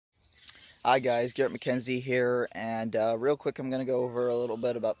Hi guys, Garrett McKenzie here, and real quick I'm going to go over a little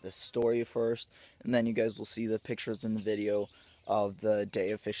bit about the story first, and then you guys will see the pictures in the video of the day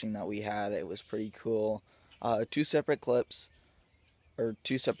of fishing that we had. It was pretty cool. Two separate clips, or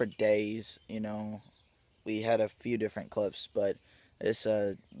two separate days, we had a few different clips, but this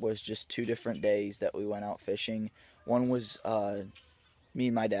was just two different days that we went out fishing. One was me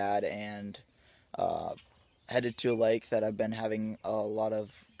and my dad, and uh, headed to a lake that I've been having a lot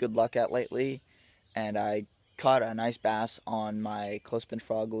of good luck at lately, and I caught a nice bass on my clothespin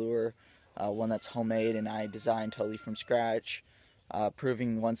frog lure, one that's homemade and I designed totally from scratch,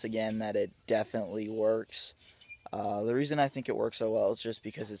 proving once again that it definitely works. The reason I think it works so well is just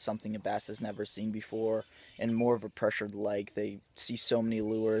because it's something a bass has never seen before, and more of a pressured lake. They see so many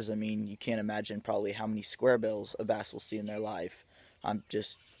lures. I mean, you can't imagine probably how many square bills a bass will see in their life. I'm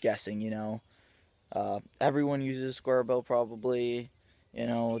just guessing. Everyone uses a square bill probably,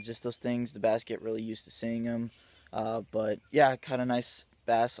 just those things. The bass get really used to seeing them. But yeah, I caught a nice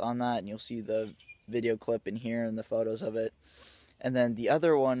bass on that, and you'll see the video clip in here and the photos of it. And then the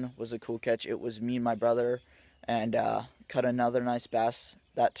other one was a cool catch. It was me and my brother, and caught another nice bass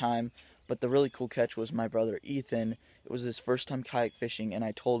that time. But the really cool catch was my brother Ethan. It was his first time kayak fishing, and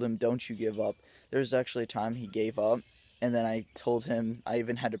I told him, don't you give up. There was actually a time he gave up, and then I told him, I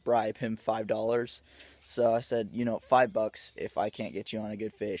even had to bribe him $5. So I said, $5 if I can't get you on a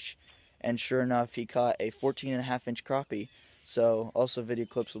good fish. And sure enough, he caught a 14.5-inch crappie. So also video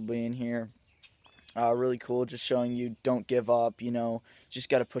clips will be in here. Really cool, just showing you don't give up, just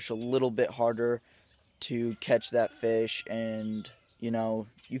got to push a little bit harder to catch that fish, and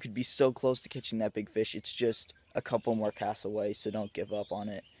you could be so close to catching that big fish. It's just a couple more casts away, so don't give up on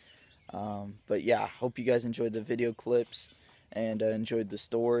it. But yeah, hope you guys enjoyed the video clips and enjoyed the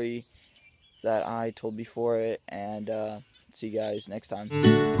story that I told before it, and see you guys next time.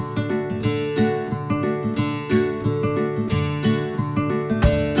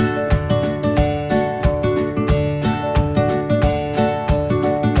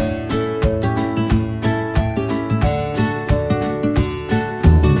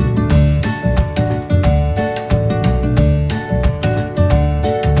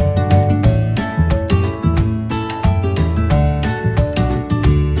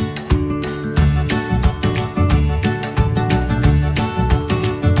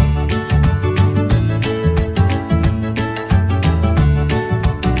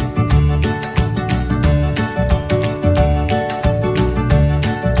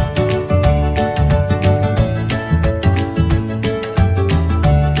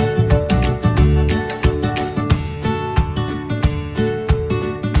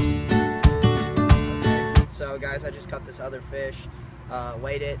 So guys, I just caught this other fish,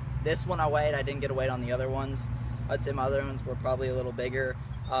 weighed it. This one I weighed, I didn't get a weight on the other ones. I'd say my other ones were probably a little bigger.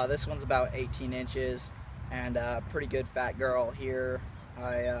 This one's about 18 inches, and pretty good fat girl here.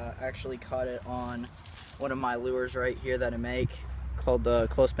 I actually caught it on one of my lures right here that I make, called the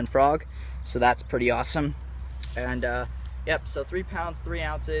clothespin frog. So that's pretty awesome. And yep, so 3 pounds, 3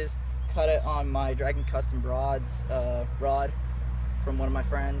 ounces. Caught it on my Dragon Custom Rods rod from one of my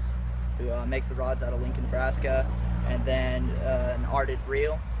friends who makes the rods out of Lincoln, Nebraska, and then an Ardent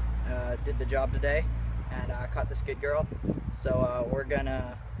reel did the job today, and I caught this good girl. So we're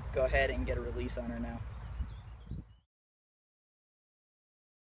gonna go ahead and get a release on her now.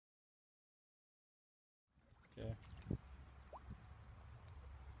 Okay.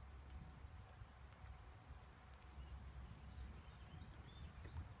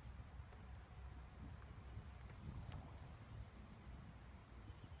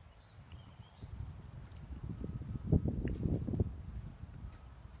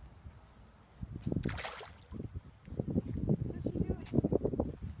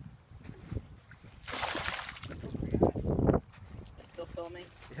 Still filming?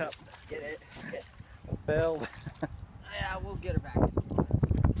 Yep. Get it? Failed. Yeah, we'll get her back.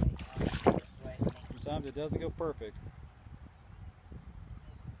 Sometimes it doesn't go perfect.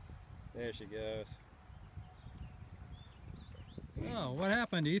 There she goes. Oh, what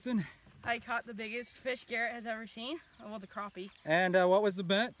happened, Ethan? I caught the biggest fish Garrett has ever seen. Well, the crappie. And what was the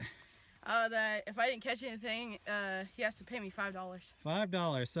bet? That if I didn't catch anything, he has to pay me $5.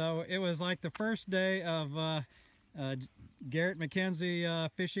 $5. So it was like the first day of Garrett McKenzie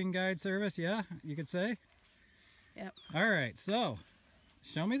fishing guide service, yeah, you could say? Yep. All right, so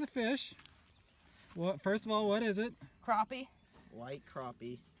show me the fish. First of all, what is it? Crappie. White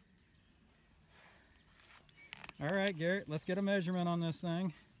crappie. All right, Garrett, let's get a measurement on this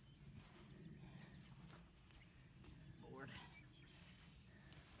thing. Lord.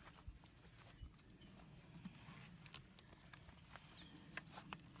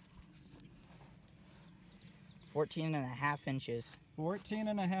 14.5 inches.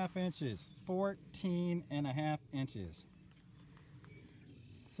 14.5 inches. 14.5 inches.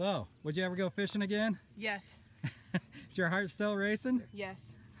 So, would you ever go fishing again? Yes. Is your heart still racing?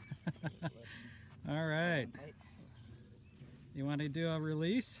 Yes. All right. You want to do a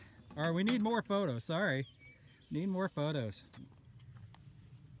release? Or we need more photos, sorry. Need more photos.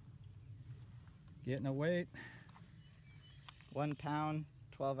 Getting a weight. 1 pound,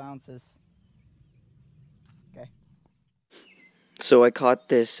 12 ounces. Okay. So I caught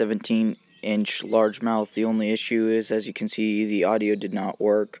this 17-inch largemouth. The only issue is, as you can see, the audio did not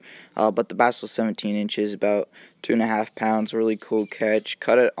work. But the bass was 17 inches, about 2.5 pounds. Really cool catch.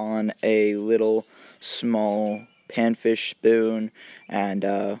 Cut it on a little small panfish spoon,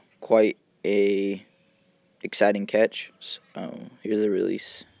 and quite a exciting catch. So here's the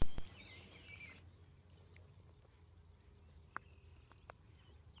release.